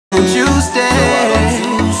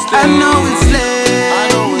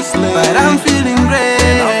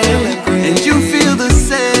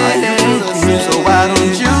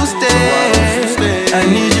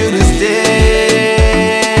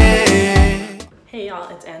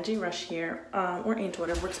y'all, it's Angie Rush here, or Angel,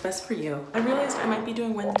 whatever works best for you. I realized I might be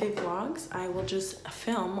doing Wednesday vlogs. I will just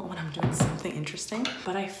film when I'm doing something interesting,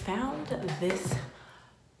 but I found this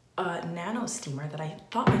nano steamer that I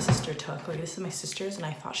thought my sister took. Like, this is my sister's and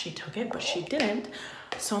I thought she took it, but she didn't.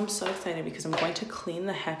 So I'm so excited because I'm going to clean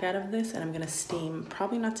the heck out of this and I'm gonna steam,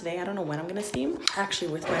 probably not today, I don't know when I'm gonna steam.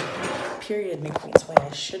 Actually, with my period making its way,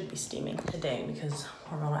 I should be steaming today because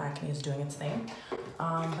hormonal acne is doing its thing. But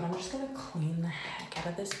I'm just gonna clean the heck out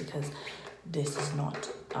of this because this is not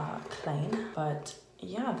clean. But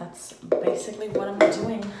yeah, that's basically what I'm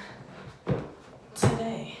doing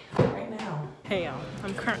today, right now. Hey y'all,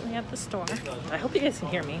 I'm currently at the store. I hope you guys can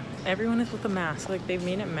hear me. Everyone is with a mask. Like, they've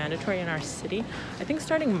made it mandatory in our city. I think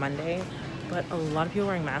starting Monday, but a lot of people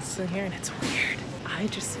are wearing masks in here and it's weird. I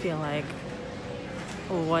just feel like,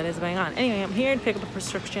 what is going on? Anyway, I'm here to pick up a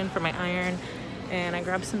prescription for my iron and I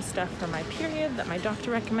grabbed some stuff for my period that my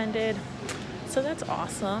doctor recommended. So that's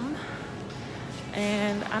awesome.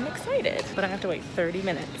 And I'm excited, but I have to wait 30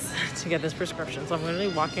 minutes to get this prescription. So I'm literally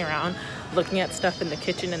walking around looking at stuff in the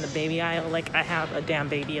kitchen in the baby aisle like I have a damn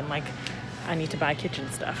baby and like I need to buy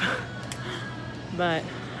kitchen stuff. But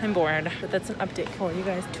I'm bored. But that's an update for you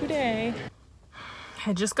guys today.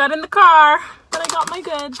 I just got in the car, but I got my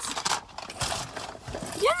goods.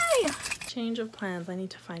 Yay! Change of plans. I need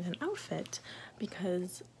to find an outfit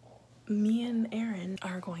because me and Aaron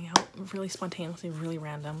are going out really spontaneously, really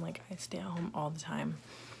random. Like, I stay at home all the time.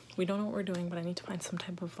 We don't know what we're doing, but I need to find some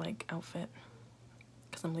type of like outfit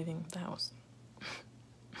because I'm leaving the house.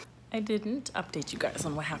 I didn't update you guys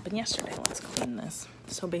on what happened yesterday. Let's clean this.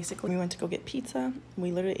 So basically, we went to go get pizza.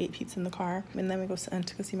 We literally ate pizza in the car, and then we went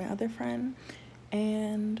to go see my other friend,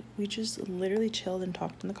 and we just literally chilled and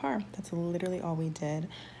talked in the car. That's literally all we did.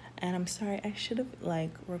 And I'm sorry, I should have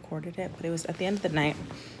like recorded it, but it was at the end of the night.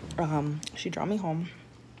 She dropped me home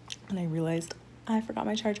and I realized I forgot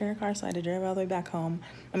my charger in her car, so I had to drive all the way back home.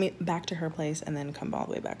 I mean, back to her place and then come all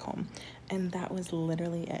the way back home. And that was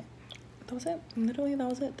literally it. That was it. Literally, that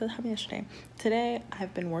was it. That happened yesterday. Today,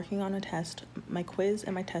 I've been working on a test. My quiz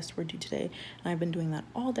and my test were due today, and I've been doing that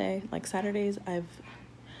all day. Like Saturdays,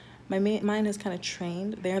 my mind is kind of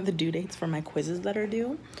trained. They are the due dates for my quizzes that are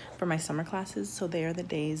due for my summer classes. So they are the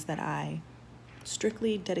days that I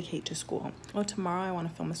strictly dedicate to school. Well, tomorrow I want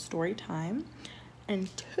to film a story time. And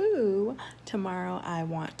tomorrow I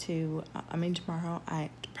want to,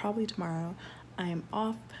 probably tomorrow, I'm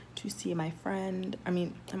off to see my friend.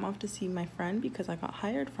 I'm off to see my friend because I got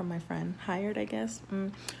hired from my friend, I guess,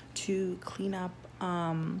 to clean up,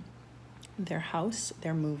 their house.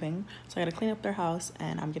 They're moving, so I gotta clean up their house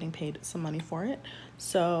and I'm getting paid some money for it.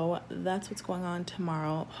 So that's what's going on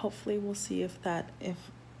tomorrow. Hopefully we'll see if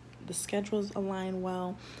the schedules align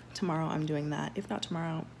well. Tomorrow I'm doing that. If not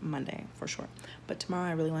tomorrow, Monday for sure. But tomorrow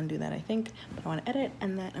I really want to do that, I think. But I want to edit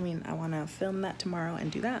and then I want to film that tomorrow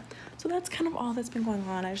and do that. So that's kind of all that's been going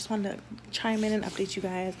on. I just wanted to chime in and update you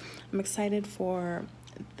guys. I'm excited for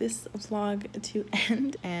this vlog to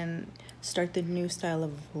end and start the new style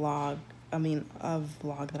of vlog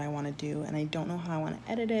that I want to do, and I don't know how I want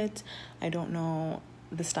to edit it. I don't know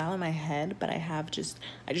the style in my head, but I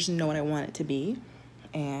just know what I want it to be,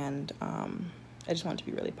 and I just want it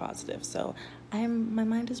to be really positive. So my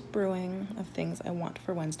mind is brewing of things I want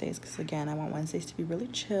for Wednesdays, because again, I want Wednesdays to be really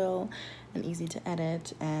chill and easy to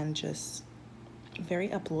edit and just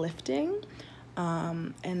very uplifting,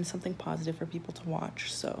 and something positive for people to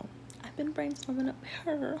watch. So I've been brainstorming up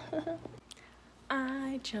her.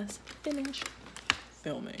 I just finished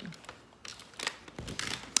filming.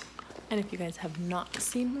 And if you guys have not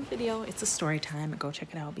seen the video, it's a story time. Go check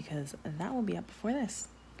it out because that will be up before this.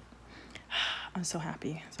 I'm so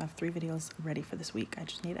happy. So I have 3 videos ready for this week. I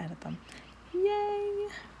just need to edit them. Yay!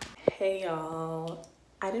 Hey y'all.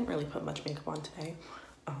 I didn't really put much makeup on today.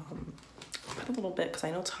 I put a little bit because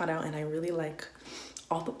I know it's hot out and I really like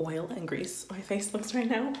all the oil and grease my face looks right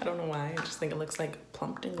now. I don't know why. I just think it looks like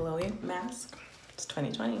plumped and glowy. Mask. It's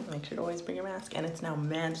 2020. Make sure to always bring your mask. And it's now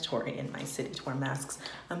mandatory in my city to wear masks.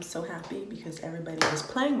 I'm so happy because everybody was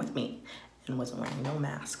playing with me and wasn't wearing no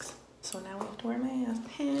masks. So now we have to wear masks.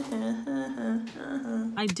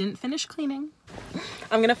 I didn't finish cleaning.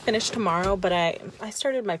 I'm gonna finish tomorrow, but I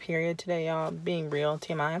started my period today, y'all. Being real,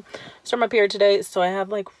 TMI. Started my period today, so I have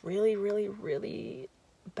like really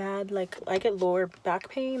bad, like I get lower back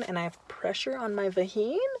pain and I have pressure on my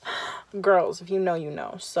vagine. Girls, if you know, you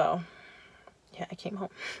know. So yeah, I came home.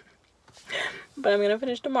 But I'm gonna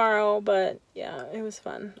finish tomorrow. But yeah, it was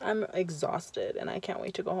fun. I'm exhausted and I can't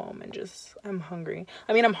wait to go home and I'm hungry.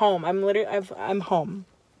 I'm home. I'm home.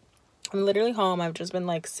 I'm literally home. I've just been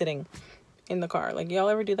like sitting in the car. Like, y'all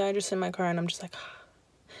ever do that? I just sit in my car and I'm just like,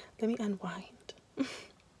 let me unwind.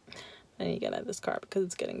 I need to get out of this car because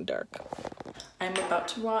it's getting dark. I'm about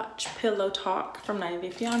to watch Pillow Talk from 90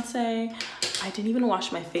 Day Fiance. I didn't even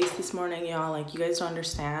wash my face this morning, y'all. Like, you guys don't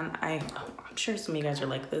understand. I'm sure some of you guys are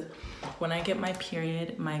like this. When I get my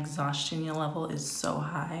period, my exhaustion level is so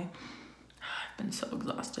high. I've been so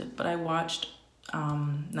exhausted. But I watched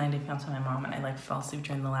 90 Day Fiance with my mom, and I like fell asleep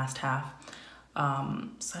during the last half.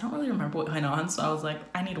 So I don't really remember what went on. So I was like,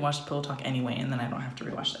 I need to watch Pillow Talk anyway, and then I don't have to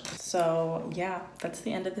rewatch it. So yeah, that's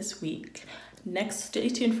the end of this week. Stay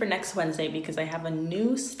tuned for next Wednesday because I have a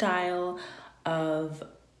new style of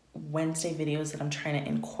Wednesday videos that I'm trying to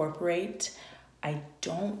incorporate. I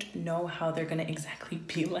don't know how they're gonna exactly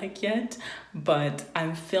be like yet, but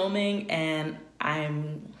I'm filming and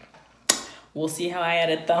we'll see how I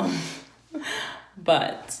edit them.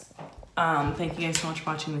 But thank you guys so much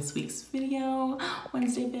for watching this week's video,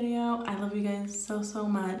 Wednesday video. I love you guys so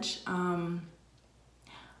much. I'm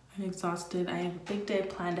exhausted. I have a big day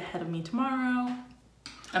planned ahead of me tomorrow.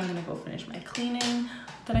 I'm gonna go finish my cleaning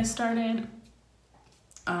that I started.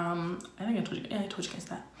 I think I told you guys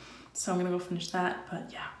that. So I'm gonna go finish that.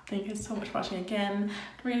 But yeah, thank you guys so much for watching again.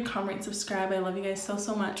 Don't forget to comment, rate, subscribe. I love you guys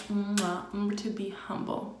so much. Remember to be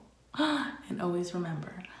humble. And always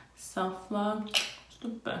remember, self-love is the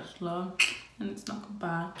best love. And it's not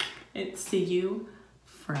goodbye. It's see you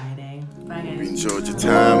Friday. Bye guys. Enjoy your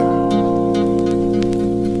time.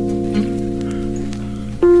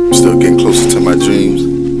 Still getting closer to my dreams.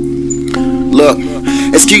 Look,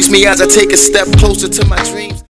 excuse me as I take a step closer to my dreams.